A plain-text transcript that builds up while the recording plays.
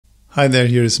Hi there,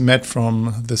 here is Matt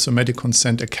from the Somatic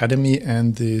Consent Academy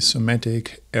and the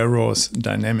Somatic Eros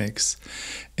Dynamics.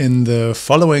 In the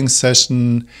following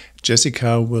session,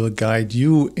 Jessica will guide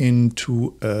you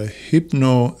into a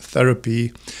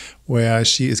hypnotherapy where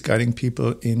she is guiding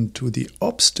people into the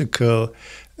obstacle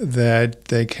that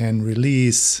they can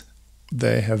release,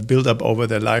 they have built up over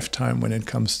their lifetime when it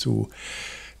comes to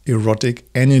erotic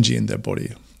energy in their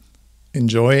body.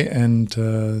 Enjoy and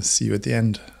see you at the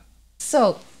end.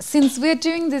 So, since we're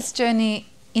doing this journey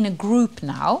in a group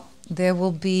now, there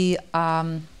will be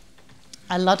a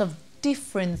lot of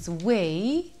different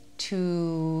way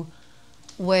to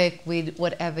work with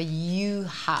whatever you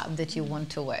have that you want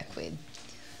to work with.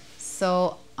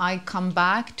 So I come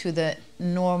back to the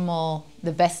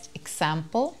best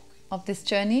example of this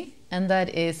journey, and that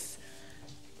is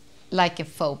like a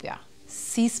phobia.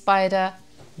 See spider,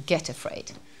 get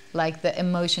afraid. Like the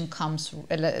emotion comes,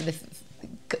 the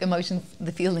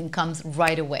feeling comes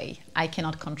right away. I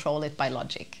cannot control it by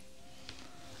logic.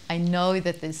 I know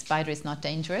that this spider is not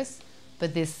dangerous,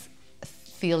 but this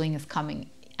feeling is coming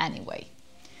anyway.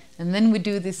 And then we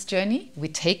do this journey. We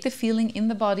take the feeling in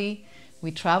the body.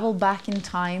 We travel back in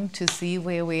time to see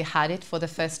where we had it for the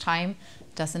first time.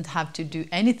 Doesn't have to do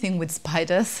anything with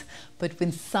spiders, but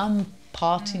with some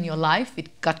part in your life,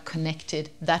 it got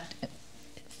connected. That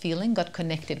feeling got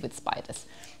connected with spiders.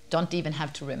 Don't even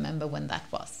have to remember when that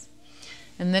was.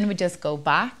 And then we just go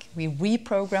back, we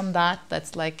reprogram that.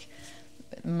 That's like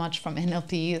much from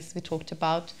NLP, as we talked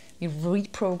about. You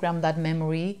reprogram that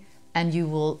memory and you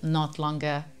will not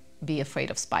longer be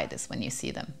afraid of spiders when you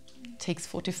see them. It takes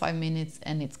 45 minutes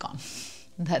and it's gone.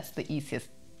 That's the easiest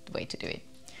way to do it.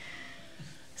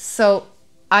 So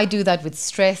I do that with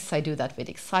stress, I do that with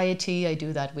anxiety, I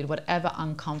do that with whatever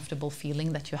uncomfortable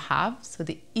feeling that you have. So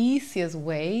the easiest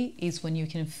way is when you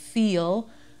can feel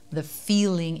the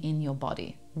feeling in your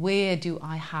body. Where do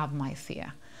I have my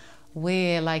fear?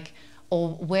 Where, like,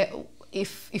 or where,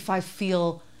 if I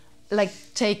feel, like,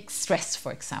 take stress,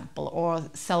 for example, or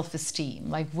self-esteem,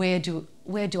 like where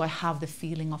do I have the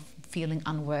feeling of feeling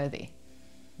unworthy?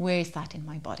 Where is that in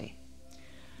my body?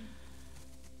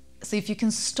 So if you can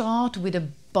start with a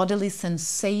bodily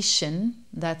sensation,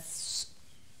 that's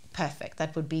perfect.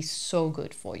 That would be so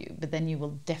good for you. But then you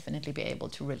will definitely be able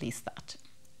to release that.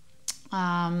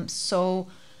 So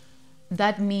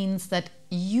that means that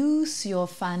use your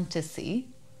fantasy,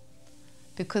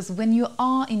 because when you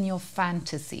are in your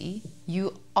fantasy,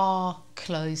 you are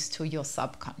close to your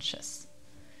subconscious.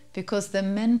 Because the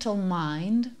mental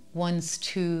mind wants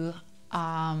to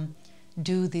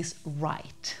do this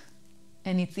right.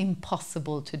 And it's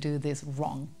impossible to do this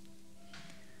wrong.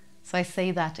 So I say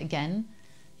that again,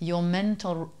 your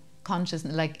mental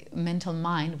consciousness, like mental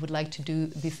mind, would like to do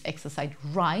this exercise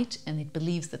right, and it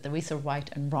believes that there is a right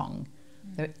and wrong.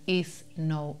 There is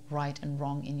no right and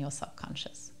wrong in your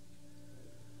subconscious.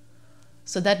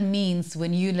 So that means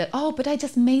when you let, oh, but I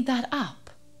just made that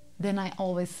up, then I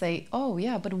always say, oh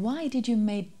yeah, but why did you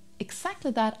make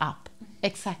exactly that up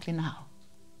exactly now?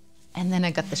 And then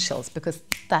I got the chills, because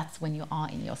that's when you are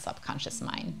in your subconscious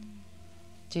mind.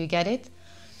 Do you get it?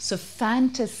 So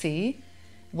fantasy,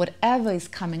 whatever is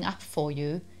coming up for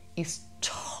you, is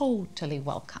totally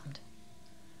welcomed.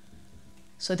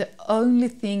 So the only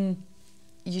thing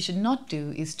you should not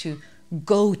do is to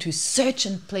go to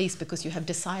certain place because you have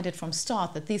decided from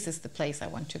start that this is the place I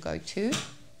want to go to.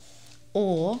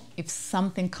 Or if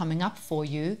something coming up for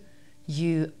you,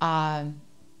 you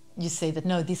say that,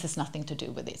 no, this has nothing to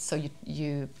do with it. So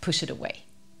you push it away.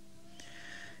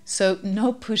 So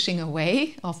no pushing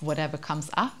away of whatever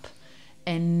comes up,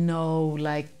 and no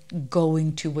like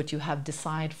going to what you have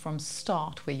decided from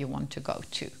start where you want to go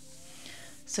to.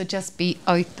 So just be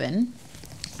open.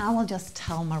 I will just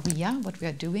tell Maria what we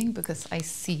are doing, because I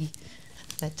see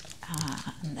that,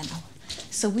 and then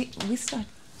so we start.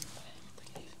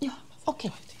 Ja,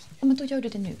 okej. Men då gör du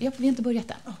det nu. Vi har inte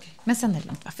börjat än. Okay. Men sen är det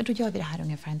långt, va? För då gör vi det här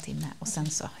ungefär en timme och sen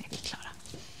så är vi klara.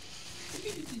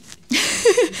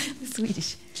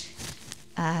 Swedish.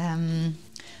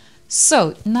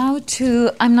 So now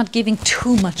I'm not giving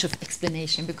too much of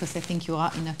explanation because I think you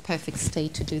are in a perfect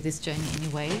state to do this journey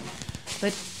anyway.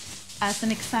 But as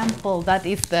an example, that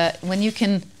is when you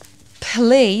can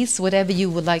place whatever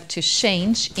you would like to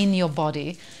change in your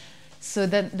body. So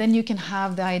then you can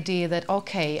have the idea that,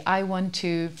 okay, I want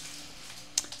to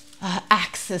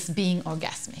access being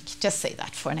orgasmic. Just say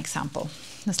that for an example.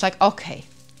 It's like, okay,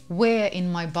 where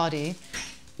in my body,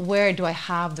 where do I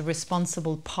have the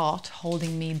responsible part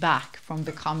holding me back from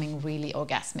becoming really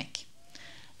orgasmic?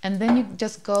 And then you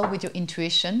just go with your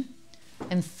intuition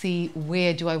and see,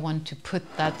 where do I want to put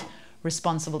that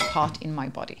responsible part in my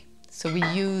body? So we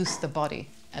use the body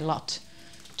a lot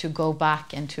to go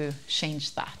back and to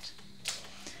change that.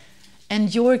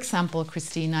 And your example,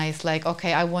 Christina, is like,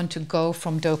 okay, I want to go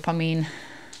from dopamine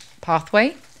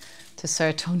pathway to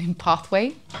serotonin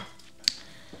pathway.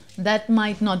 That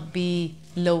might not be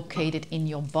located in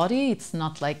your body. It's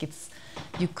not like it's,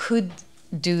 you could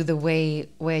do the way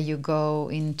where you go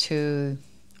into,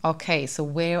 okay, so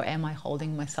where am I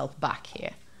holding myself back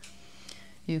here?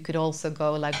 You could also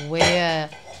go like, where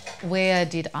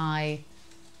did I,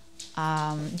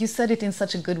 you said it in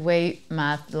such a good way,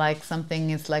 Matt, like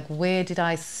something is like, where did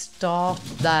I start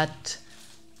that,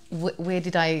 where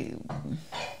did I,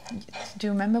 do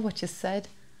you remember what you said?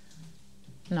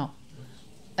 No.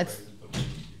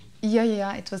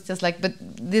 Yeah, it was just like, but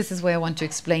this is where I want to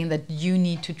explain that you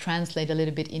need to translate a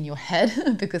little bit in your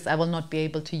head because I will not be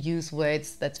able to use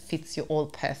words that fits you all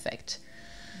perfect.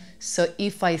 So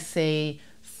if I say,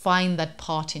 find that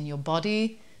part in your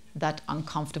body, that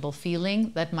uncomfortable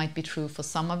feeling, that might be true for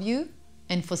some of you,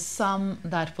 and for some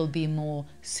that will be more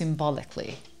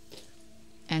symbolically,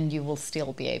 and you will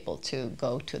still be able to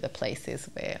go to the places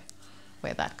where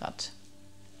that got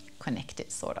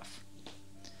connected, sort of.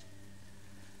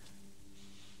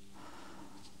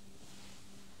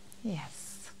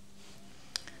 Yes.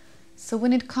 So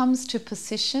when it comes to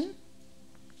position,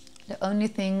 the only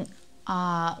thing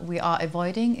we are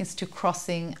avoiding is to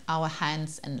crossing our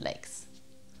hands and legs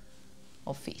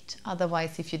or feet.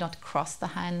 Otherwise, if you not cross the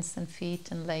hands and feet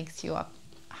and legs, you are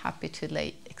happy to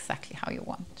lay exactly how you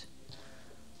want.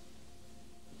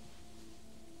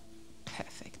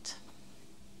 Perfect.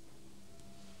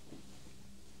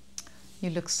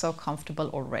 You look so comfortable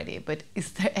already, but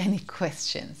is there any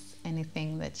questions?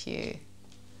 Anything that you...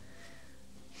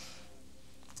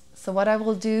 So what I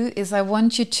will do is I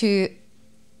want you to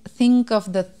think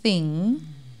of the thing,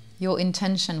 your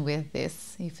intention with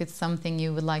this. If it's something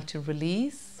you would like to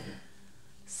release,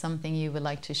 something you would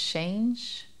like to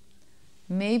change,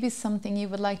 maybe something you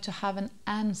would like to have an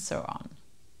answer on.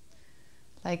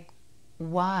 Like,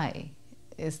 why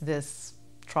is this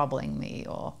troubling me?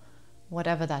 Or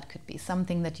whatever that could be.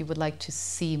 Something that you would like to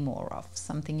see more of.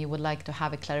 Something you would like to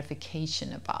have a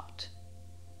clarification about.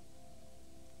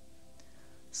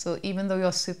 So even though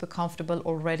you're super comfortable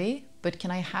already, but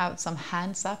can I have some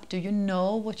hands up? Do you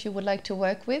know what you would like to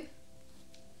work with?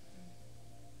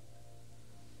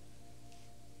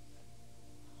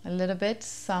 A little bit,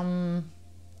 some...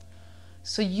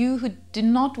 So you who do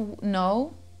not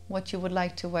know what you would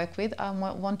like to work with, I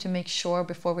want to make sure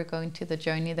before we go into the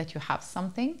journey that you have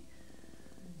something.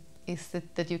 Is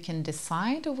it that you can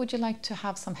decide, or would you like to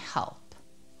have some help?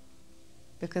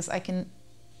 Because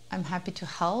I'm happy to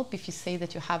help if you say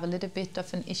that you have a little bit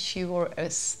of an issue or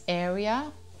an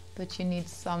area, but you need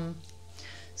some...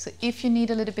 So if you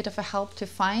need a little bit of a help to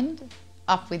find,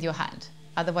 up with your hand.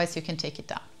 Otherwise you can take it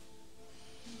down.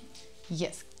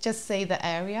 Yes, just say the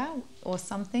area or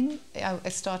something. I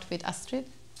start with Astrid.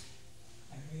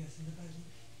 Areas in the body.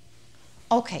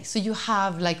 Okay, so you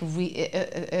have like,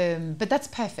 but that's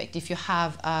perfect if you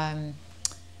have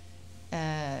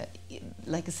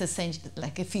like it's essentially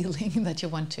like a feeling that you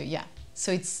want to, yeah.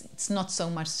 So it's not so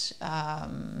much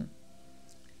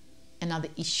another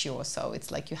issue or so.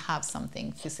 It's like you have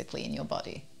something physically in your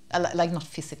body, like not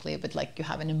physically, but like you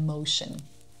have an emotion.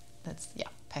 That's, yeah,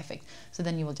 perfect. So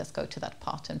then you will just go to that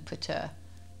part and put a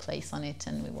place on it,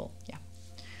 and we will, yeah.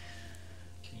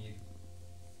 Can you...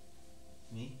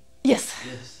 Me? Yes.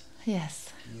 Yes.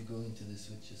 Yes. Can you go into this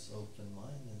with just open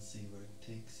mind and see where it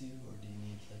takes you, or do you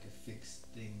need like a fixed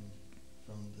thing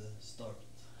from the start?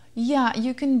 Yeah,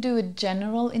 you can do a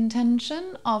general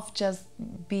intention of just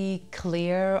be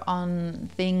clear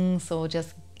on things, or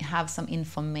just have some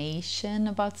information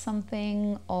about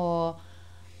something, or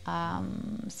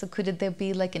so could there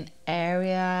be like an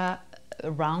area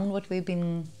around what we've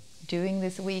been doing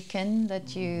this weekend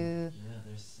that you... Yeah,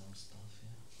 there's some stuff,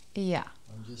 yeah. Yeah.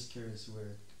 I'm just curious where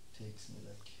it takes me,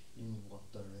 like in what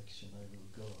direction I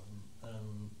will go. I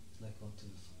don't like want to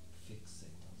fix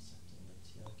it on something, but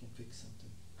yeah, I can fix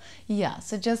something. Yeah,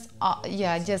 so just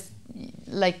just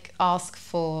like ask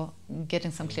for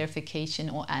getting some clarification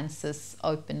or answers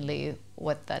openly,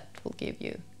 what that will give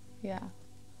you. Yeah.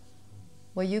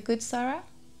 Were you good, Sarah?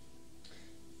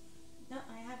 No,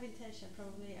 I have intention.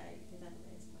 Probably I didn't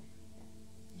raise my...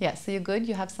 Yeah, so you're good?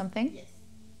 You have something? Yes.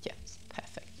 Yes,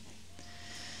 perfect.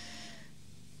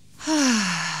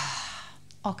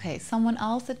 Okay, someone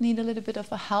else that need a little bit of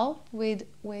a help with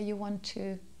where you want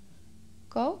to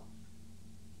go?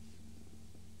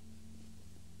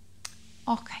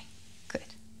 Okay,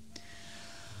 good.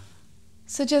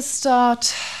 So just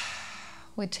start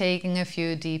with taking a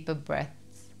few deeper breaths.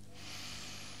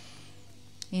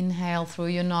 Inhale through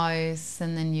your nose,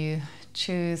 and then you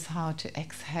choose how to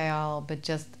exhale, but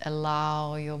just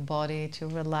allow your body to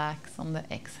relax on the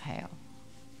exhale.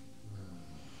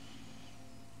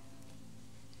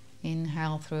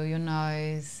 Inhale through your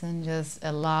nose and just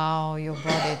allow your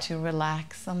body to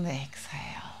relax on the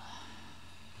exhale.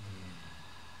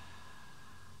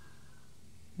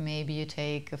 Maybe you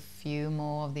take a few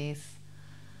more of these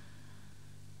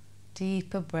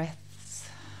deeper breaths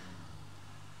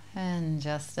and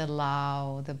just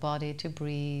allow the body to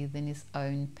breathe in its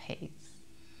own pace.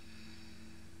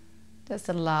 Just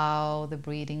allow the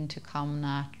breathing to come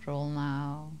natural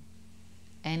now,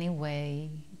 any way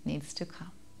it needs to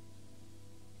come.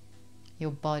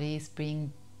 Your body is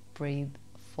being breathed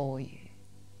for you.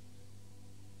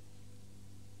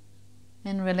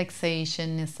 And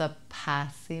relaxation is a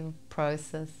passive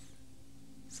process,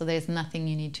 so there's nothing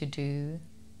you need to do.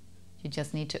 You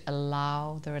just need to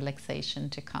allow the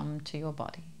relaxation to come to your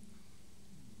body.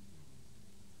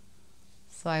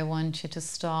 So I want you to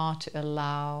start to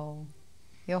allow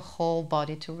your whole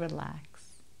body to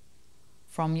relax,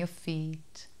 from your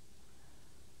feet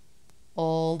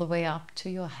all the way up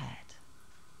to your head.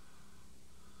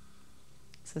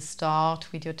 So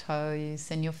start with your toes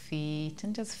and your feet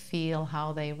and just feel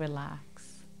how they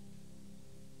relax.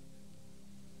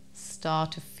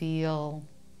 Start to feel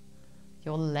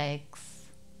your legs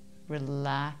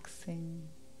relaxing.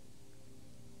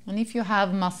 And if you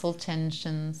have muscle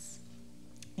tensions,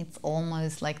 it's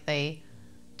almost like they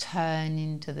turn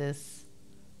into this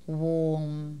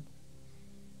warm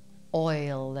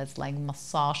oil that's like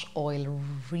massage oil,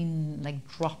 like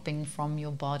dropping from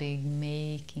your body,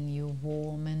 making you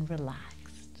warm and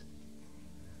relaxed.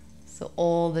 So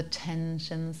all the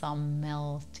tensions are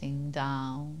melting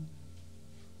down.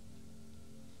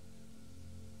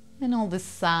 And all the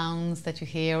sounds that you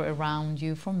hear around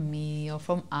you from me or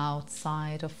from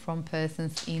outside or from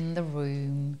persons in the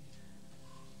room,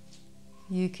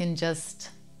 you can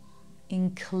just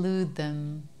include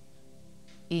them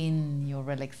in your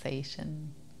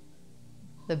relaxation.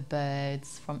 The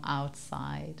birds from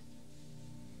outside,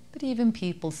 but even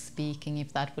people speaking,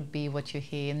 if that would be what you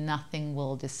hear, nothing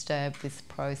will disturb this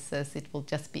process. It will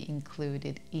just be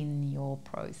included in your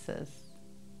process.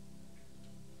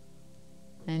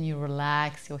 And you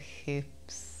relax your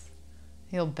hips,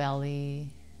 your belly.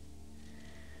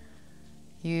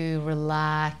 You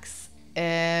relax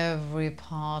every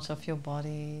part of your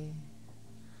body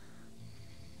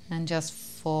and just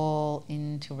fall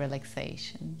into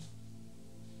relaxation.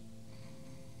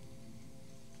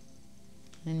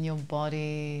 And your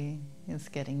body is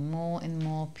getting more and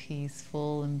more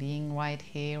peaceful and being right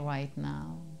here, right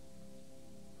now.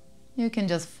 You can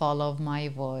just follow my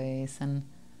voice and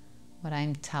what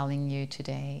I'm telling you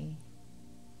today.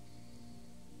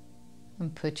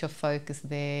 And put your focus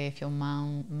there if your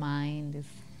mind is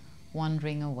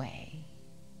wandering away.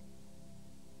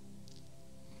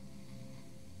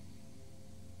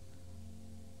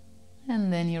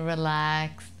 And then you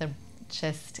relax the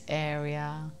chest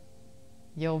area,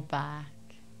 your back.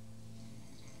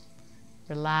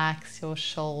 Relax your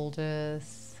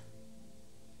shoulders,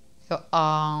 your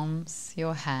arms,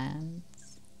 your hands.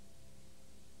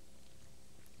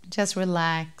 Just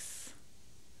relax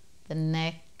the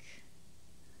neck,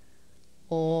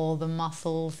 all the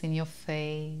muscles in your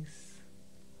face,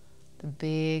 the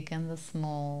big and the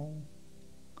small.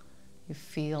 You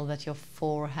feel that your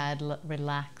forehead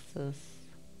relaxes.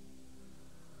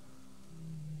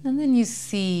 And then you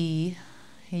see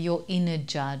your inner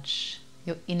judge,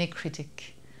 your inner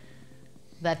critic,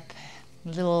 that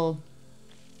little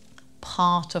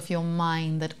part of your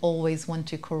mind that always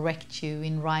wants to correct you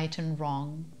in right and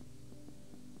wrong.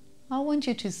 I want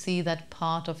you to see that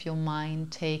part of your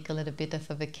mind take a little bit of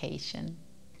a vacation.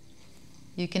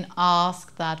 You can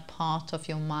ask that part of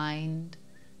your mind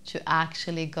to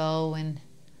actually go and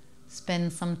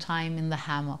spend some time in the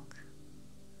hammock.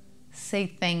 Say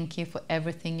thank you for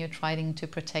everything you're trying to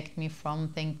protect me from.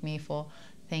 Thank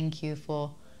you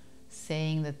for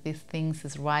saying that these things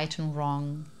is right and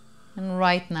wrong. And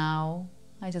right now,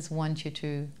 I just want you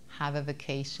to have a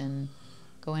vacation.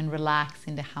 Go and relax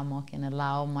in the hammock and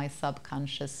allow my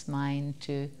subconscious mind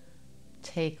to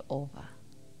take over.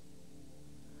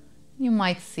 You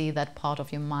might see that part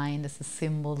of your mind as a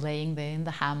symbol laying there in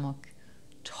the hammock,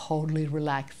 totally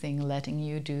relaxing, letting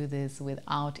you do this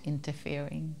without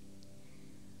interfering.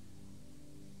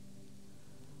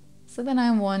 So then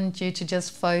I want you to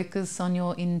just focus on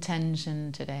your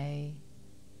intention today.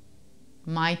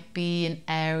 Might be an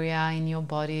area in your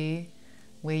body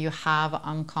where you have an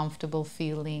uncomfortable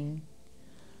feeling,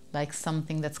 like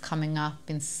something that's coming up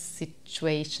in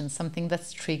situations, something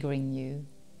that's triggering you.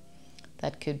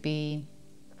 That could be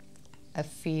a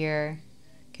fear,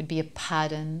 could be a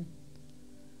pattern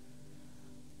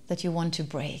that you want to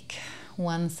break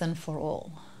once and for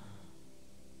all.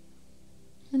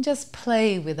 And just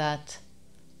play with that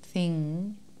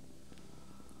thing,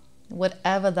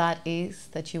 whatever that is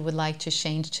that you would like to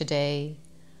change today.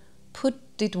 Put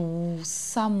it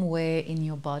somewhere in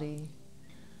your body.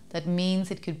 That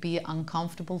means it could be an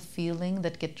uncomfortable feeling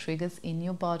that gets triggers in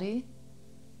your body,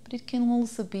 but it can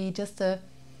also be just a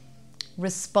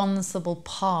responsible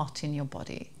part in your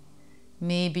body.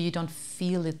 Maybe you don't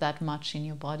feel it that much in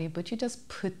your body, but you just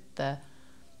put the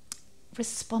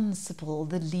responsible,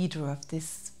 the leader of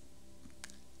this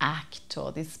act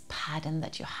or this pattern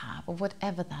that you have, or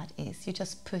whatever that is, you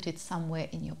just put it somewhere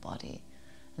in your body.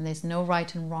 And there's no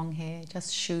right and wrong here,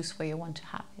 just choose where you want to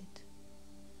have it.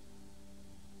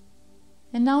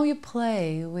 And now you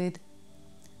play with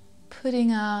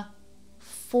putting a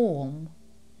form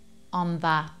on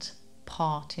that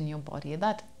part in your body,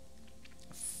 that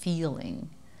feeling.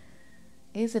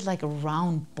 Is it like a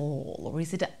round ball, or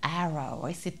is it an arrow, or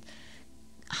is it,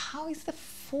 how is the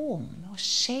form or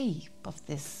shape of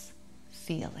this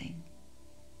feeling?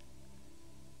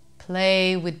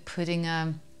 Play with putting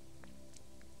a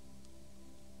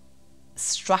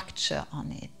structure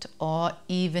on it, or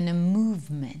even a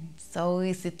movement. So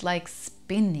is it like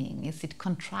spinning? Is it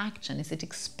contraction? Is it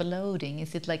exploding?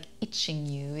 Is it like itching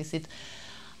you? Is it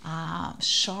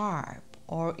sharp?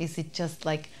 Or is it just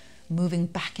like moving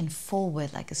back and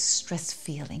forward like a stress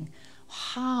feeling?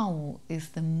 How is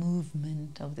the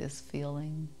movement of this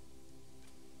feeling?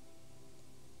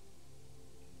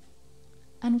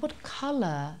 And what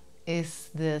color is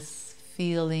this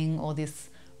feeling or this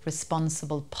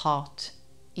responsible part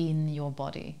in your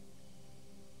body?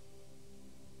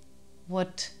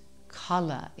 What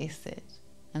color is it?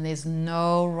 And there's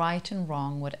no right and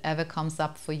wrong. Whatever comes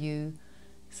up for you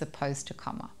is supposed to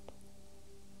come up.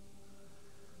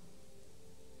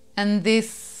 And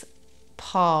this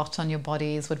part on your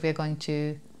body is what we're going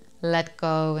to let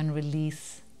go and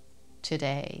release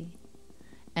today.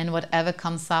 And whatever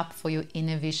comes up for your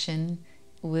inner vision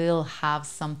will have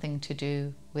something to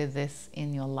do with this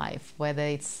in your life, whether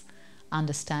it's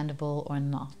understandable or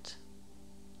not.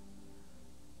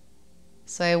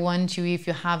 So I want you, if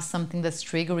you have something that's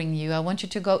triggering you, I want you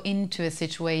to go into a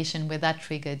situation where that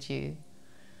triggered you.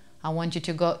 I want you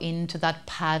to go into that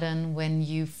pattern when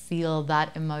you feel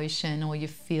that emotion or you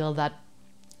feel that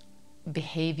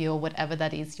behavior or whatever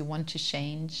that is you want to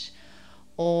change,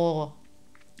 or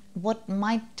what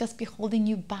might just be holding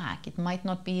you back. It might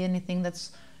not be anything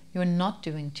that's you're not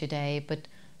doing today, but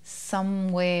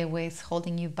somewhere where it's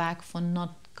holding you back for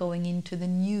not going into the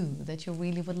new that you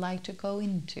really would like to go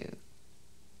into.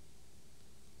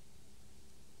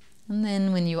 And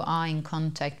then when you are in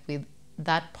contact with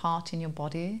that part in your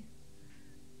body,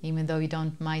 even though you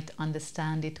might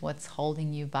understand it, what's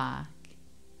holding you back,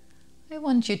 I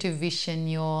want you to vision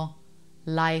your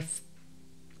life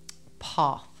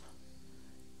path,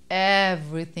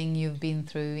 everything you've been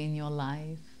through in your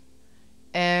life,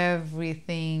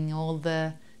 everything, all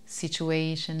the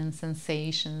situation and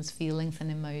sensations, feelings and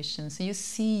emotions. So you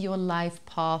see your life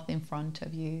path in front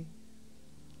of you.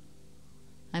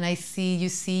 And you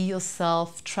see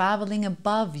yourself traveling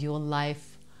above your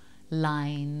life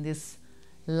line, this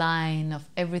line of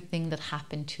everything that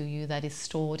happened to you that is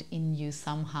stored in you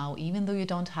somehow, even though you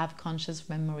don't have conscious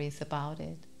memories about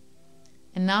it.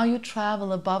 And now you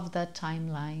travel above that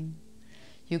timeline.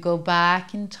 You go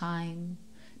back in time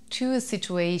to a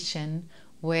situation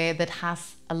where that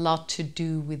has a lot to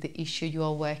do with the issue you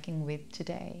are working with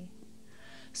today.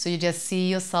 So you just see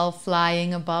yourself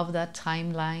flying above that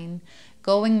timeline,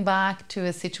 going back to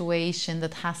a situation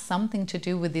that has something to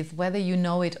do with this, whether you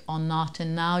know it or not.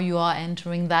 And now you are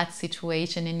entering that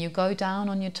situation, and you go down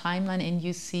on your timeline and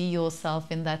you see yourself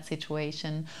in that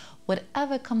situation.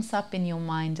 Whatever comes up in your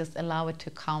mind, just allow it to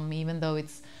come, even though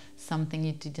it's something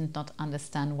you did not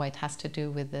understand what it has to do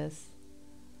with this.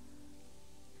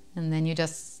 And then you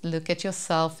just look at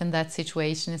yourself in that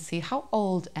situation and see, how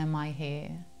old am I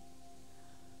here?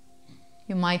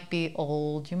 You might be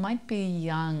old, you might be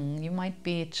young, you might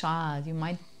be a child, you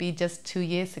might be just 2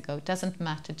 years ago. It doesn't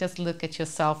matter. Just look at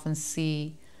yourself and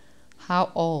see,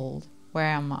 how old, where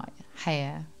am I,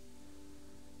 here?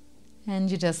 And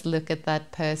you just look at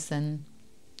that person,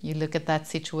 you look at that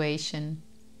situation,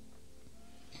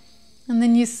 and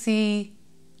then you see,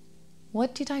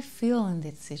 what did I feel in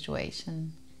this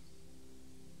situation?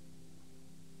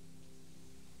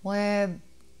 Where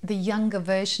the younger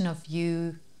version of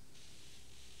you,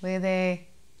 were they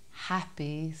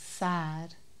happy,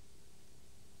 sad,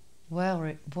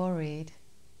 worried?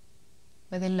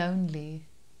 Were they lonely?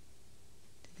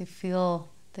 Did they feel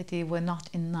that they were not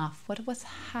enough? What was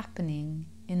happening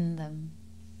in them?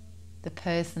 The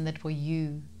person that were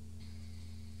you,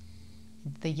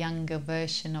 the younger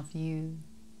version of you.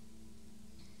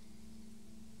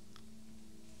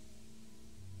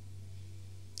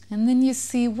 And then you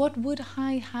see, what would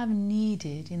I have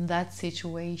needed in that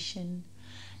situation?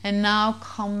 And now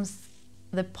comes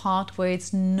the part where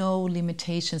it's no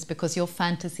limitations, because your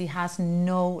fantasy has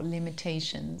no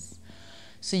limitations.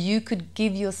 So you could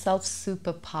give yourself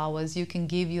superpowers, you can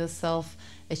give yourself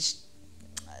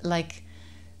like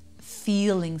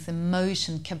feelings,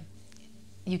 emotion,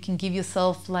 you can give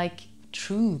yourself like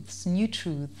truths, new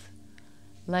truth,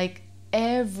 like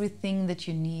everything that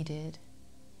you needed.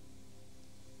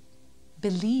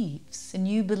 Beliefs, a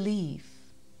new belief.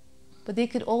 But they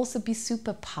could also be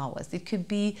superpowers. It could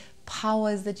be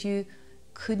powers that you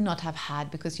could not have had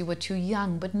because you were too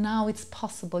young, but now it's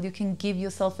possible. You can give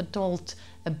yourself adult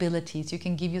abilities. You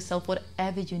can give yourself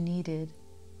whatever you needed.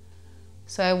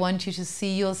 So I want you to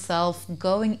see yourself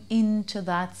going into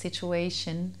that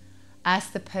situation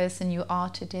as the person you are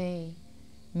today,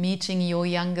 meeting your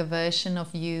younger version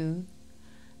of you.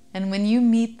 And when you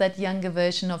meet that younger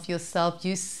version of yourself,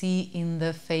 you see in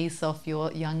the face of your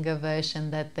younger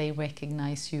version that they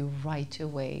recognize you right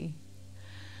away.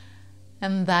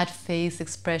 And that face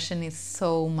expression is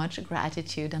so much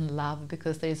gratitude and love,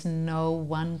 because there is no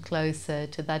one closer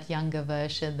to that younger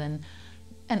version than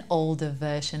an older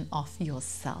version of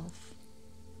yourself.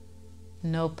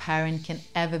 No parent can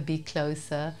ever be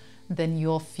closer than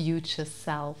your future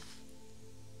self.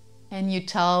 And you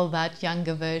tell that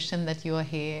younger version that you're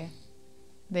here.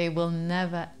 They will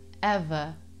never,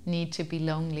 ever need to be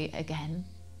lonely again,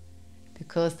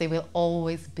 because there will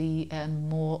always be a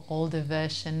more older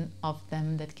version of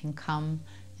them that can come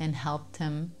and help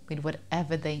them with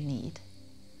whatever they need.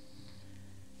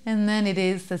 And then it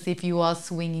is as if you are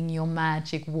swinging your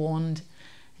magic wand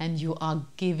and you are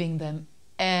giving them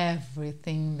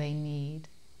everything they need.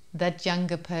 That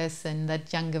younger person,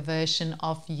 that younger version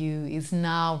of you is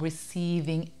now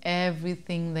receiving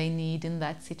everything they need in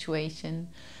that situation.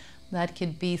 That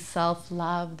could be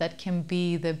self-love, that can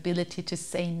be the ability to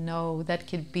say no, that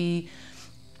could be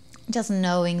just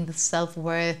knowing the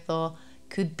self-worth, or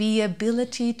could be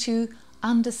ability to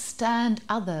understand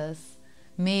others,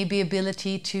 maybe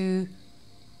ability to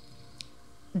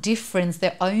difference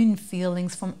their own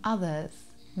feelings from others.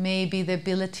 Maybe the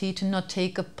ability to not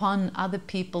take upon other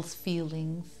people's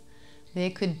feelings. There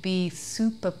could be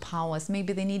superpowers.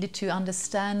 Maybe they needed to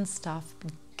understand stuff,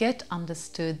 get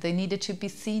understood. They needed to be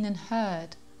seen and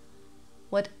heard.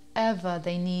 Whatever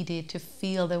they needed to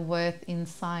feel their worth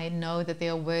inside, know that they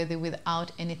are worthy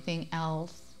without anything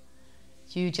else.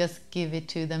 You just give it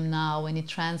to them now, and it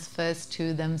transfers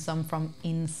to them some from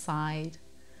inside.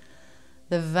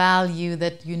 The value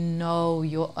that you know,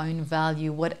 your own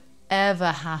value,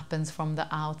 whatever happens from the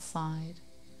outside.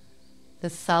 The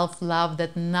self-love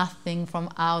that nothing from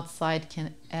outside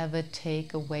can ever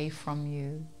take away from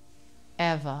you.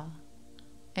 Ever.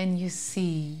 And you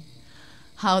see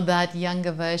how that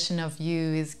younger version of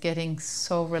you is getting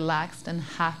so relaxed and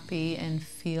happy, and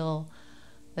feel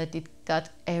that it got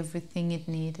everything it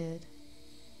needed.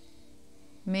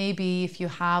 Maybe if you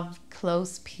have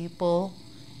close people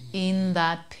in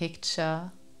that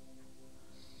picture,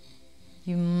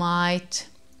 you might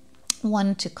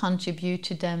want to contribute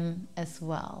to them as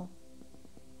well.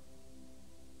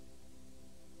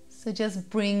 So just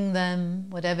bring them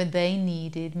whatever they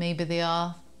needed. Maybe they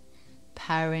are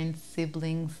parents,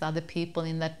 siblings, other people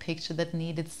in that picture that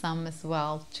needed some as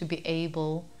well to be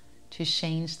able to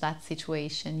change that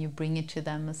situation. You bring it to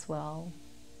them as well.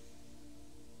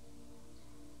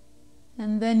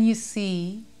 And then you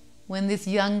see when this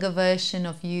younger version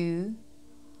of you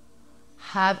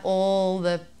have all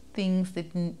the things that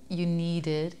you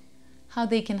needed, how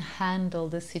they can handle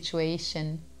the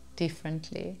situation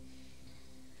differently.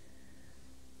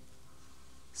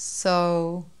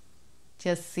 So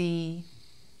just see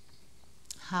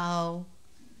how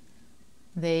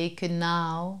they could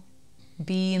now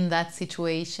be in that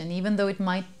situation. Even though it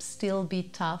might still be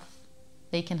tough,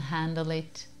 they can handle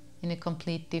it in a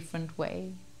complete different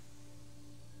way.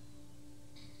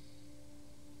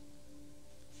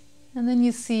 And then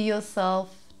you see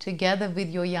yourself together with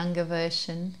your younger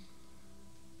version.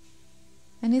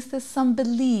 And is there some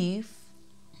belief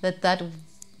that that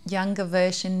younger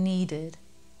version needed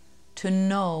to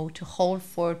know, to hold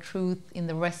for truth in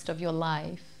the rest of your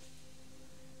life?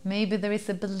 Maybe there is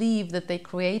a belief that they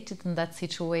created in that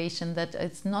situation that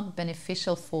it's not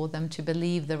beneficial for them to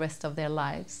believe the rest of their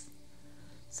lives.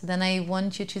 So then I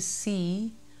want you to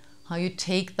see how you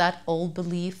take that old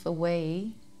belief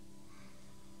away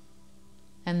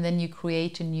and then you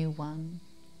create a new one.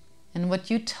 And what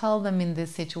you tell them in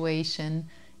this situation,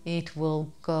 it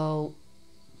will go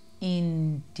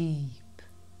in deep,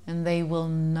 and they will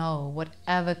know.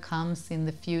 Whatever comes in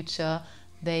the future,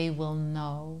 they will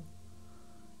know.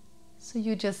 So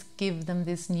you just give them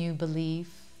this new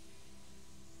belief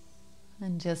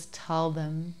and just tell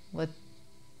them what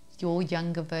your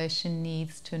younger version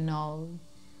needs to know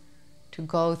to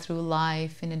go through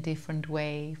life in a different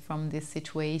way from this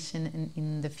situation and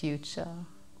in the future.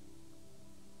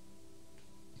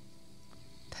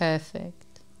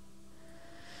 Perfect.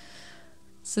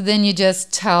 So then you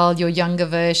just tell your younger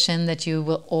version that you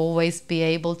will always be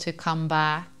able to come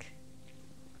back,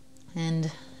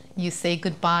 and you say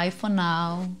goodbye for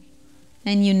now,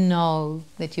 and you know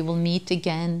that you will meet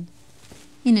again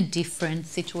in a different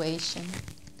situation.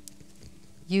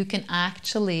 You can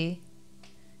actually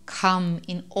come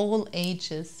in all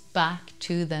ages back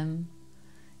to them.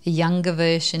 A younger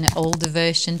version, an older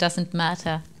version, doesn't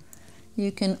matter.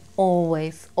 You can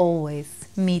always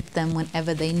meet them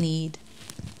whenever they need.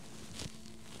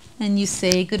 And you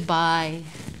say goodbye,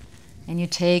 and you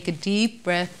take a deep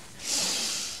breath,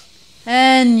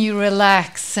 and you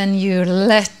relax, and you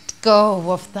let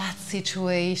go of that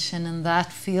situation and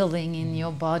that feeling in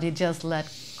your body. Just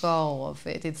let go of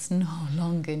it. It's no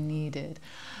longer needed.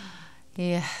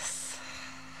 Yes.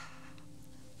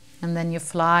 And then you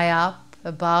fly up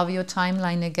above your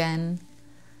timeline again.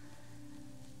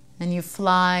 And you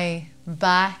fly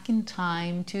back in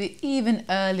time to an even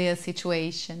earlier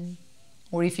situation.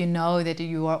 Or if you know that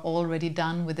you are already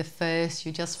done with the first,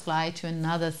 you just fly to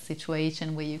another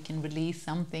situation where you can release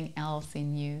something else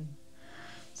in you.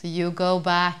 So you go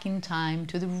back in time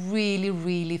to the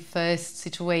really first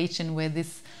situation where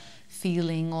this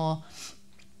feeling or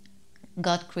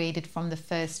got created from the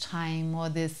first time, or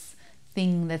this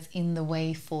thing that's in the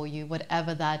way for you,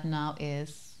 whatever that now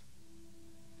is.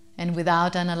 And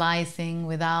without analyzing,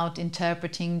 without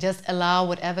interpreting, just allow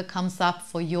whatever comes up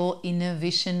for your inner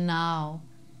vision now.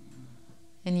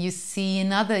 And you see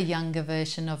another younger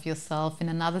version of yourself in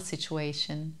another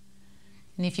situation.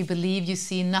 And if you believe you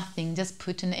see nothing, just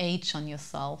put an age on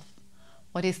yourself.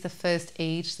 What is the first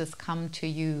age that's come to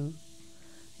you?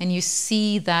 And you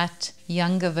see that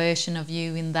younger version of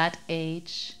you in that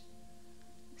age.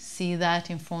 See that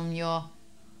from your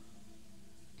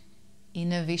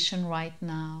inner vision right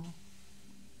now.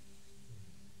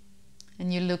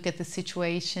 And you look at the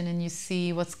situation and you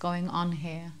see what's going on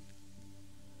here.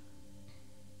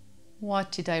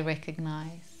 What did I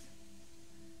recognize?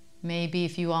 Maybe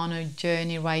if you're on a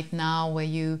journey right now where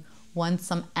you want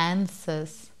some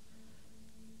answers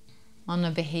on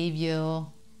a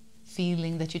behavioral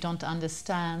feeling that you don't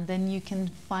understand, then you can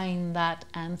find that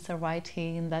answer right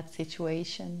here in that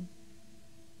situation.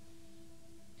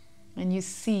 And you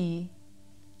see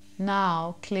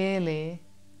now clearly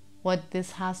what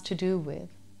this has to do with.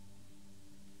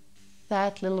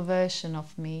 That little version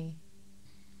of me.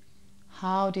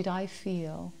 How did I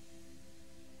feel?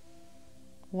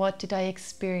 What did I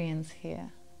experience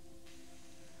here?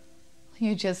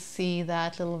 You just see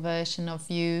that little version of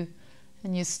you,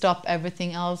 and you stop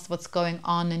everything else what's going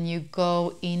on, and you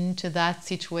go into that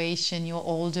situation. Your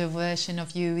older version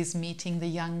of you is meeting the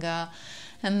younger,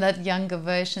 and that younger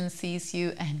version sees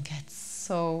you and gets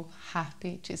so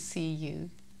happy to see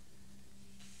you.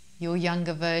 Your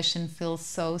younger version feels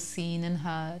so seen and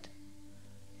heard.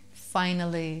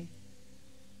 Finally,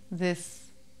 this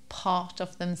part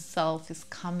of themselves is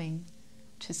coming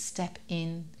to step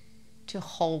in, to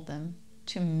hold them,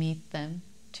 to meet them,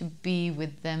 to be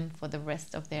with them for the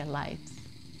rest of their lives.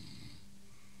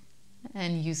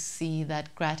 And you see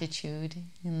that gratitude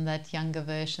in that younger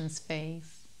version's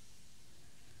face.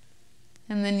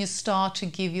 And then you start to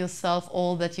give yourself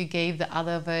all that you gave the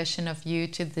other version of you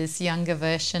to this younger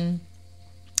version.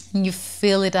 And you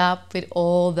fill it up with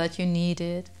all that you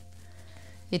needed.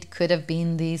 It could have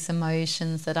been these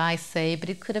emotions that I say, but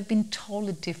it could have been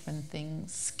totally different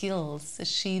things. Skills,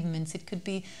 achievements, it could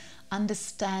be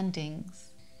understandings.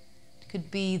 It could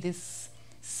be this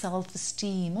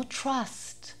self-esteem or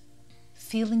trust.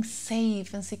 Feeling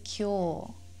safe and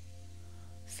secure.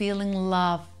 Feeling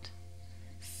loved.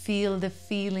 Feel the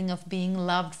feeling of being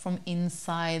loved from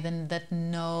inside, and that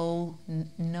no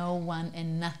one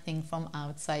and nothing from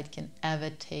outside can ever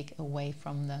take away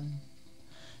from them.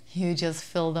 You just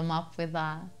fill them up with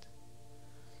that.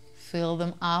 Fill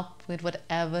them up with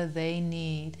whatever they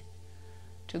need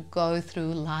to go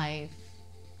through life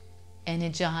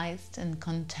energized and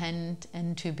content,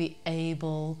 and to be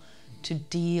able to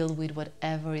deal with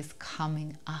whatever is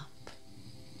coming up.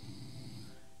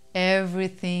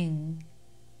 Everything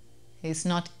is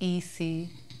not easy,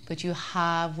 but you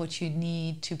have what you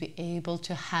need to be able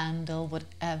to handle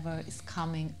whatever is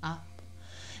coming up.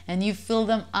 And you fill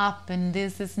them up, and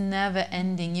this is never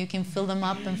ending. You can fill them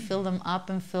up and fill them up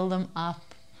and fill them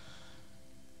up.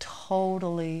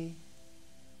 Totally.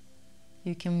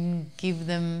 You can give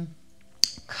them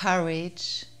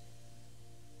courage,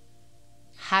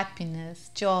 happiness,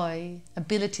 joy,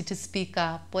 ability to speak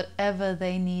up, whatever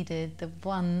they needed,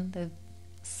 the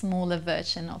smaller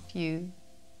version of you.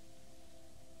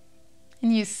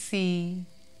 And you see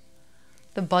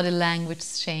the body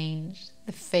language change,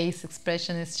 the face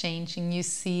expression is changing. You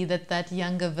see that that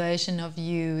younger version of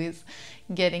you is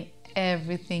getting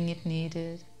everything it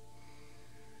needed.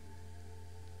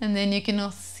 And then you can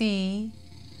also see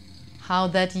how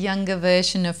that younger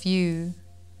version of you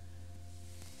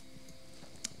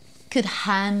could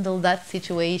handle that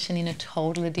situation in a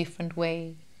totally different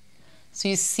way. So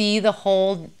you see the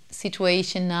whole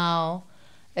situation now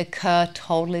occur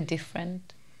totally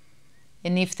different.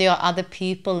 And if there are other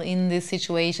people in this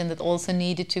situation that also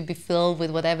needed to be filled with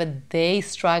whatever they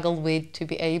struggled with to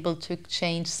be able to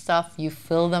change stuff, you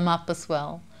fill them up as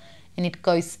well. And it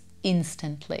goes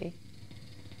instantly.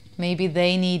 Maybe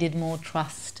they needed more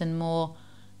trust and more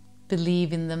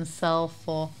belief in themselves,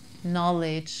 or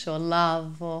knowledge or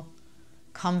love or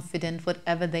confidence,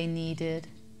 whatever they needed.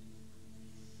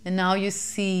 And now you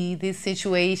see this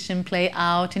situation play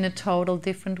out in a total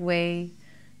different way,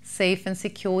 safe and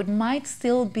secure. It might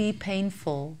still be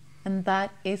painful, and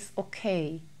that is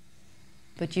okay,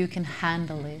 but you can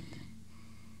handle it.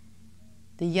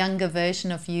 The younger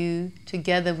version of you,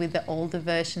 together with the older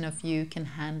version of you, can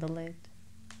handle it.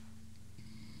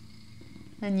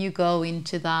 And you go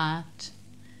into that.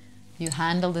 You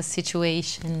handle the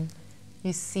situation.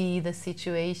 You see the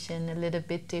situation a little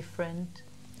bit different.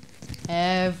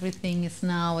 Everything is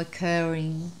now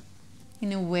occurring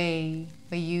in a way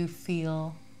where you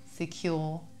feel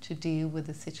secure to deal with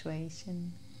the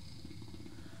situation.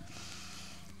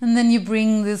 And then you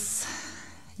bring this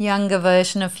younger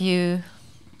version of you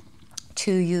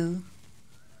to you.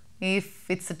 If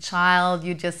it's a child,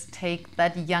 you just take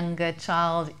that younger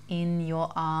child in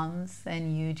your arms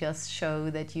and you just show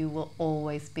that you will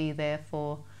always be there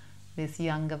for this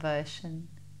younger version.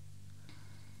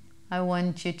 I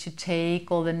want you to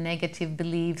take all the negative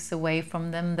beliefs away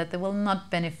from them, that they will not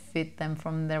benefit them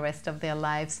from the rest of their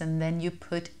lives, and then you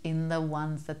put in the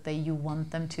ones that you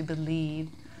want them to believe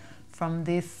from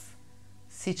this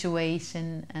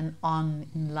situation and on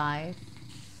in life.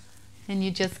 And you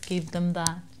just give them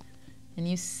that. And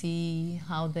you see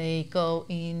how they go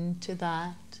into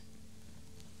that.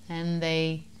 And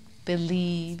they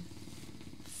believe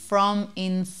from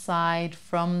inside,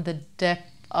 from the depth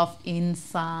of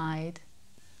inside.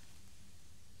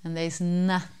 And there's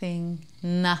nothing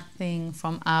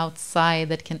from outside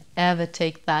that can ever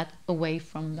take that away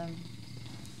from them.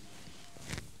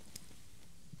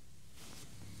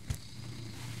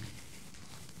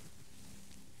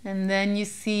 And then you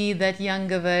see that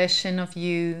younger version of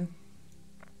you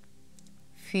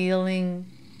feeling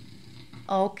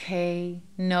okay,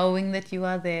 knowing that you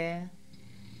are there.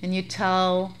 And you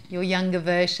tell your younger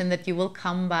version that you will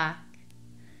come back.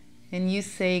 And you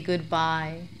say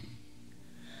goodbye.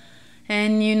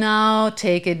 And you now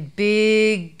take a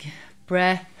big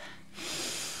breath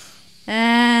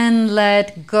and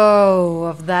let go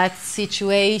of that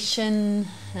situation,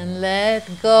 and let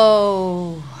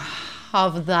go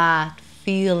of that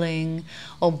feeling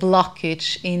or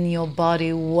blockage in your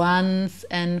body once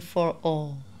and for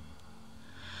all.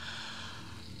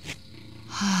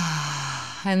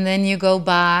 And then you go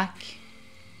back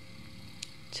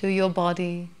to your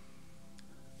body.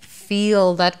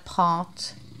 Feel that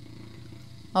part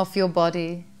of your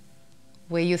body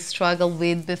where you struggled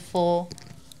with before.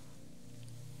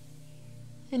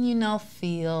 And you now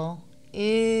feel,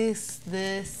 is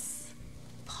this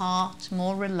part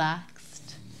more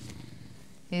relaxed?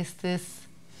 Is this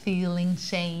feeling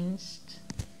changed?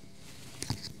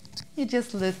 You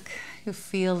just look, you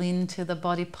feel into the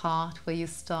body part where you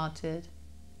started.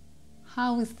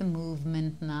 How is the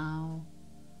movement now?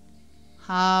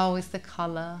 How is the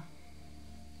color?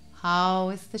 How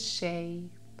is the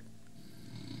shape?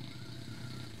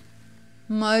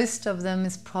 Most of them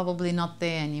is probably not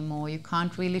there anymore. You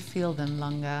can't really feel them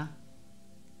longer.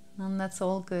 And that's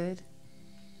all good.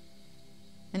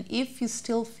 And if you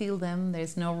still feel them,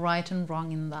 there's no right and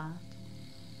wrong in that.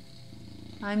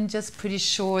 I'm just pretty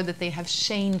sure that they have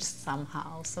changed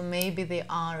somehow. So maybe they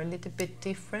are a little bit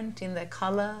different in their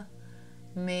color.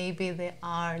 Maybe they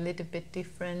are a little bit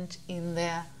different in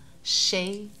their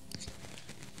shape.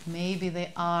 Maybe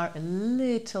they are a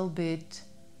little bit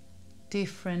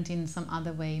different in some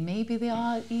other way. Maybe they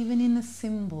are even in a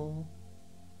symbol.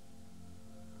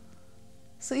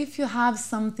 So if you have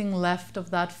something left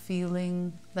of that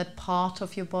feeling, that part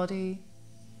of your body,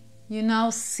 you now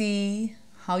see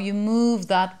how you move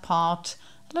that part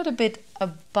a little bit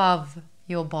above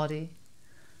your body.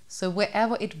 So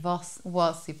wherever it was,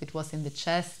 if it was in the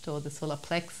chest or the solar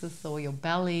plexus or your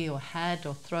belly or head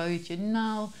or throat, you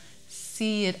now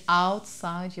see it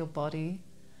outside your body,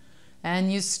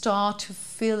 and you start to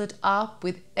fill it up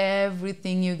with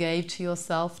everything you gave to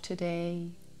yourself today.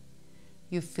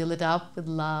 You fill it up with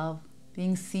love,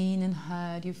 being seen and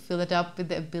heard. You fill it up with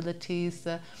the abilities,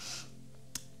 the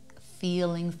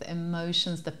feelings, the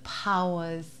emotions, the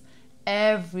powers,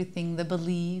 everything, the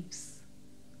beliefs.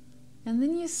 And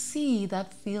then you see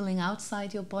that feeling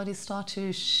outside your body start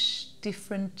to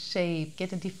different shape,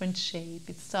 get a different shape.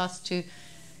 It starts to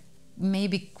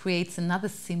maybe creates another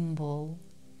symbol.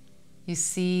 You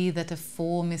see that the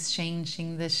form is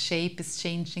changing, the shape is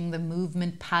changing, the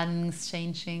movement pattern is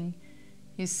changing.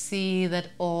 You see that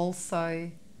also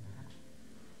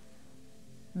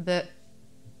the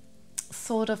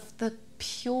sort of the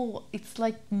pure, it's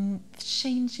like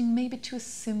changing maybe to a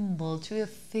symbol, to a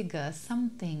figure.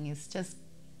 Something is just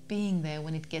being there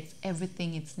when it gets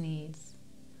everything it needs.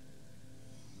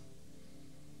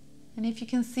 And if you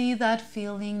can see that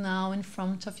feeling now in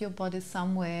front of your body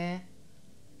somewhere,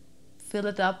 fill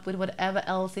it up with whatever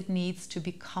else it needs to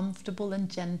be comfortable and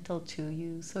gentle to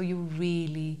you, so you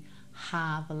really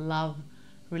have a love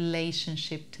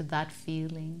relationship to that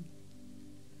feeling.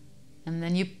 And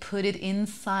then you put it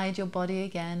inside your body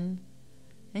again,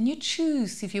 and you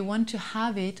choose if you want to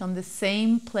have it on the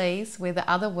same place where the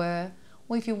other were,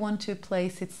 or if you want to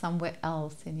place it somewhere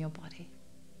else in your body.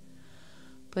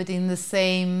 But in the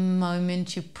same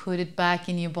moment you put it back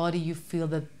in your body, you feel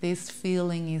that this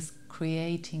feeling is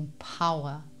creating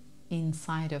power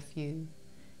inside of you.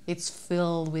 It's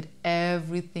filled with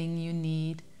everything you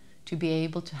need to be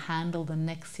able to handle the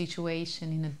next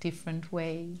situation in a different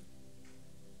way.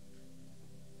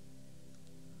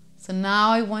 So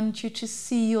now I want you to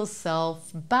see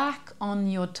yourself back on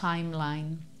your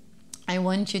timeline. I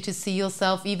want you to see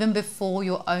yourself even before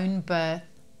your own birth,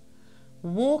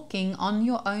 walking on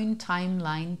your own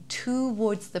timeline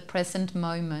towards the present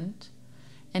moment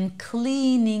and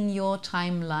cleaning your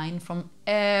timeline from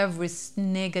every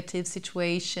negative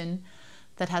situation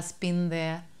that has been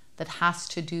there, that has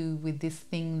to do with this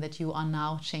thing that you are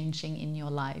now changing in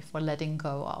your life or letting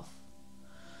go of.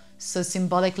 So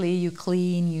symbolically, you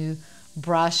clean, you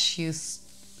brush, you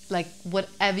like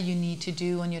whatever you need to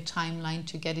do on your timeline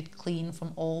to get it clean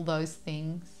from all those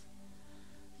things.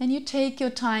 And you take your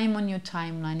time on your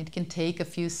timeline. It can take a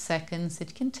few seconds.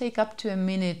 It can take up to a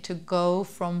minute to go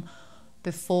from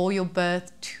before your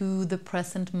birth to the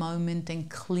present moment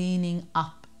and cleaning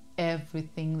up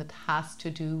everything that has to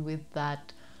do with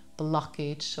that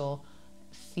blockage or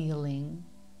feeling.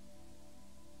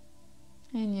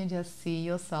 And you just see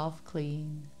yourself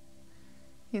clean.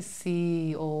 You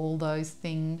see all those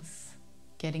things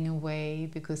getting away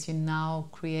because you now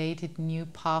created new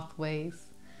pathways,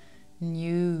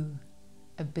 new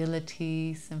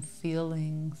abilities and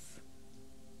feelings.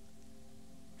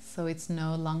 So it's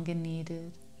no longer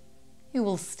needed. You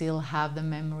will still have the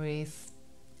memories,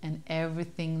 and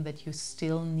everything that you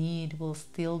still need will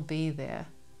still be there.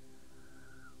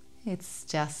 It's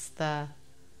just the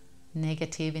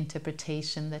negative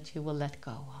interpretation that you will let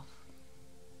go of.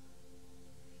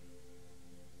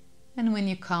 And when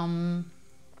you come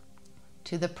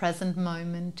to the present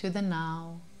moment, to the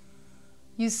now,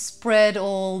 you spread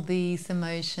all these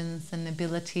emotions and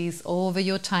abilities over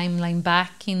your timeline,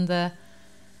 back in the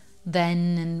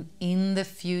then and in the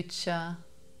future.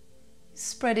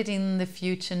 Spread it in the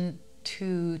future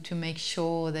too, to make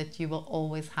sure that you will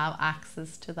always have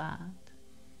access to that.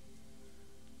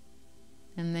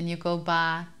 And then you go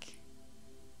back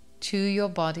to your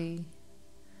body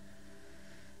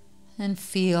and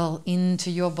feel into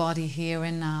your body here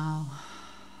and now.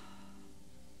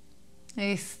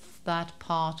 Is that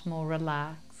part more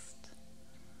relaxed?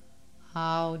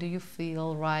 How do you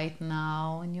feel right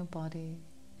now in your body?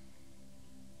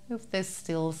 If there's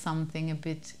still something a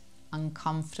bit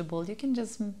uncomfortable, you can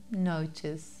just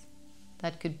notice.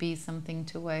 That could be something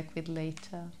to work with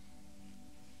later.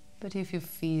 But if you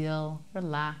feel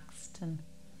relaxed and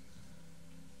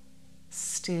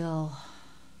still,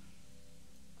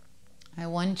 I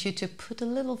want you to put a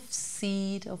little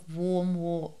seed of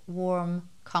warm,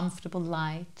 comfortable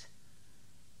light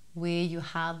where you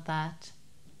had that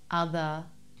other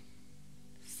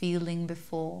feeling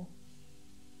before.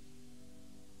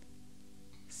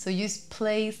 So you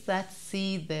place that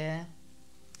seed there,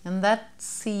 and that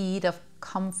seed of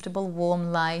comfortable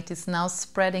warm light is now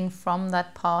spreading from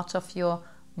that part of your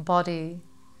body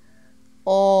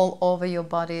all over your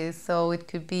body. So it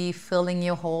could be filling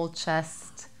your whole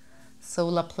chest,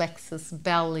 solar plexus,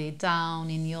 belly, down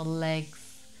in your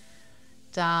legs,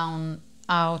 down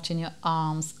out in your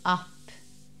arms, up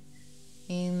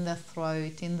in the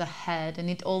throat, in the head, and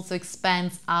it also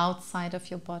expands outside of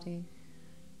your body,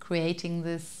 creating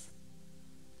this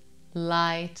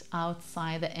light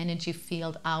outside, the energy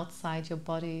field outside your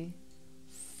body,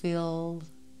 filled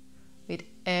with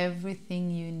everything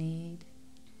you need.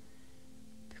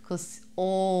 Because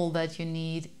all that you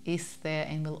need is there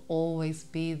and will always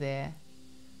be there.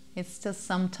 It's just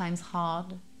sometimes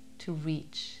hard to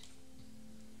reach.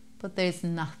 But there's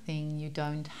nothing you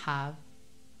don't have.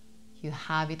 You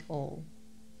have it all.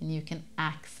 And you can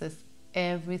access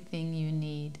everything you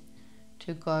need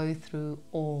to go through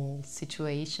all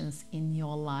situations in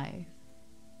your life,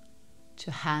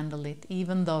 to handle it,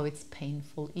 even though it's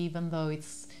painful, even though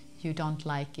you don't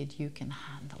like it, you can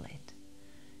handle it,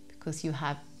 because you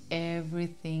have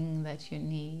everything that you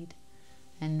need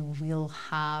and will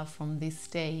have from this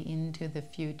day into the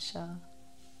future.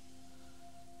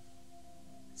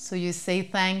 So you say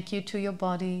thank you to your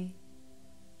body,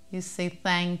 you say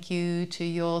thank you to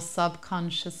your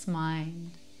subconscious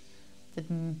mind that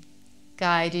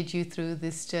guided you through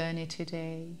this journey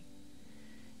today.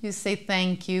 You say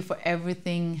thank you for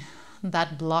everything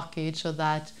that blockage or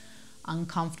that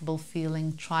uncomfortable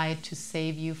feeling tried to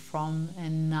save you from,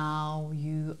 and now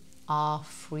you are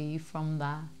free from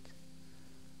that.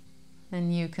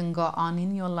 And you can go on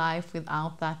in your life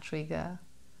without that trigger,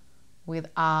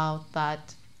 without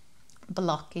that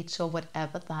blockage or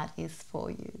whatever that is for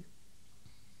you.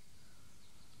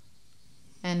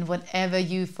 And whatever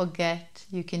you forget,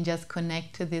 you can just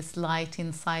connect to this light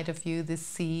inside of you, this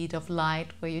seed of light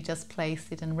where you just place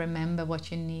it and remember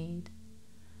what you need.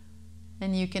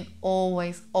 And you can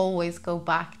always, always go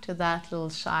back to that little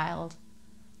child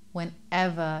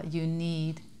whenever you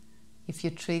need. If you're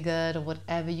triggered or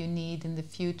whatever you need in the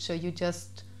future, you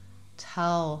just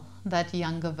tell that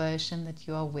younger version that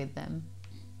you are with them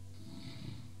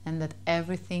and that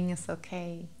everything is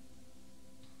okay.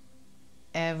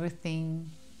 Everything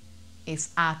is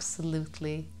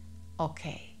absolutely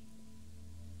okay.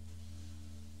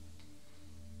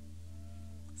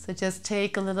 So just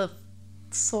take a little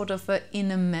sort of an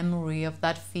inner memory of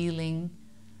that feeling,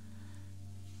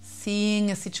 seeing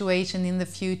a situation in the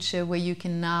future where you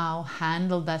can now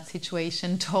handle that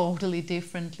situation totally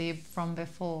differently from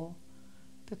before,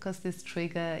 because this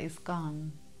trigger is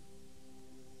gone.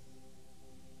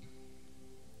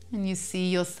 And you see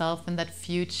yourself in that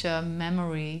future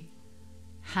memory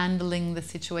handling the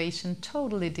situation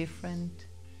totally different,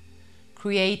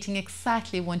 creating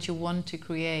exactly what you want to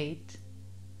create.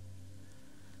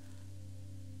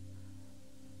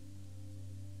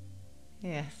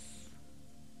 Yes.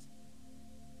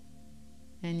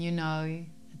 And you know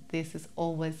that this is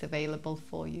always available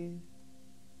for you.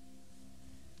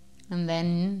 And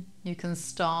then you can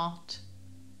start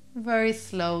very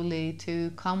slowly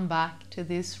to come back to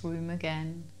this room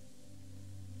again.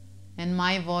 And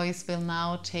my voice will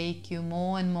now take you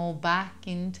more and more back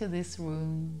into this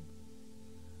room.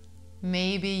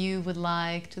 Maybe you would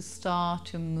like to start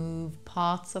to move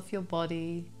parts of your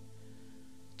body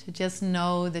to just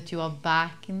know that you are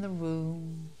back in the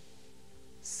room.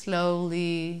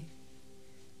 Slowly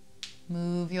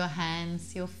move your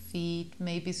hands, your feet,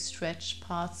 maybe stretch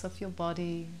parts of your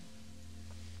body.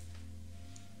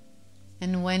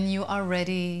 And when you are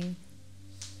ready,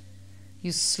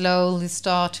 you slowly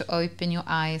start to open your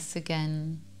eyes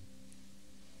again.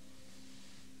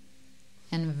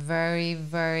 And very,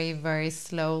 very, very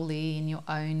slowly in your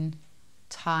own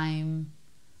time,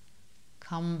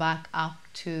 come back up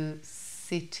to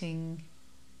sitting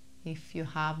if you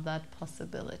have that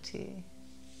possibility.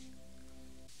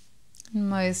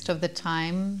 Most of the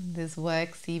time this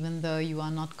works even though you are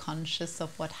not conscious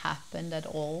of what happened at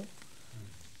all.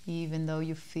 Even though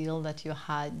you feel that you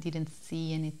didn't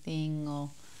see anything or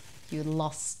you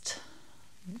lost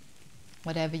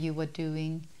whatever you were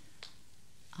doing,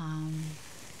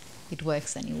 it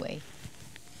works anyway.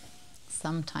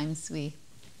 Sometimes we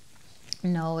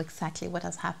know exactly what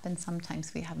has happened,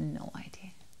 sometimes we have no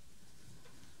idea.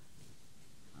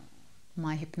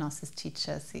 My hypnosis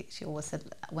teacher, she always said,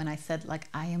 when I said like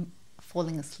I am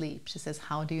falling asleep, she says,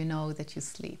 how do you know that you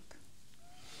sleep?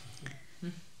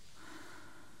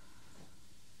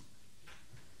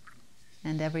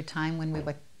 And every time when we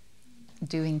were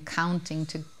doing counting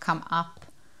to come up,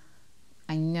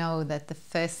 I know that the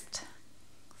first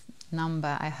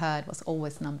number I heard was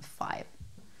always number 5.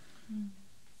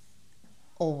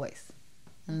 Always.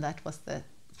 And that was the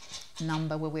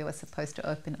number where we were supposed to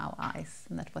open our eyes.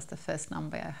 And that was the first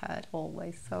number I heard,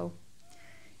 always. So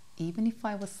even if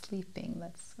I was sleeping,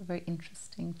 that's very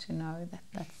interesting to know that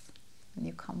that's when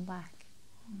you come back.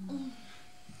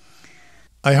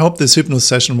 I hope this hypno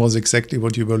session was exactly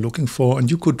what you were looking for and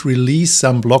you could release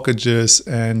some blockages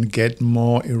and get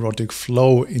more erotic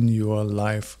flow in your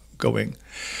life going.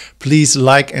 Please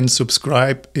like and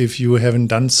subscribe if you haven't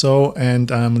done so,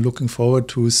 and I'm looking forward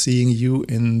to seeing you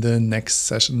in the next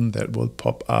session that will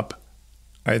pop up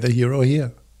either here or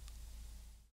here.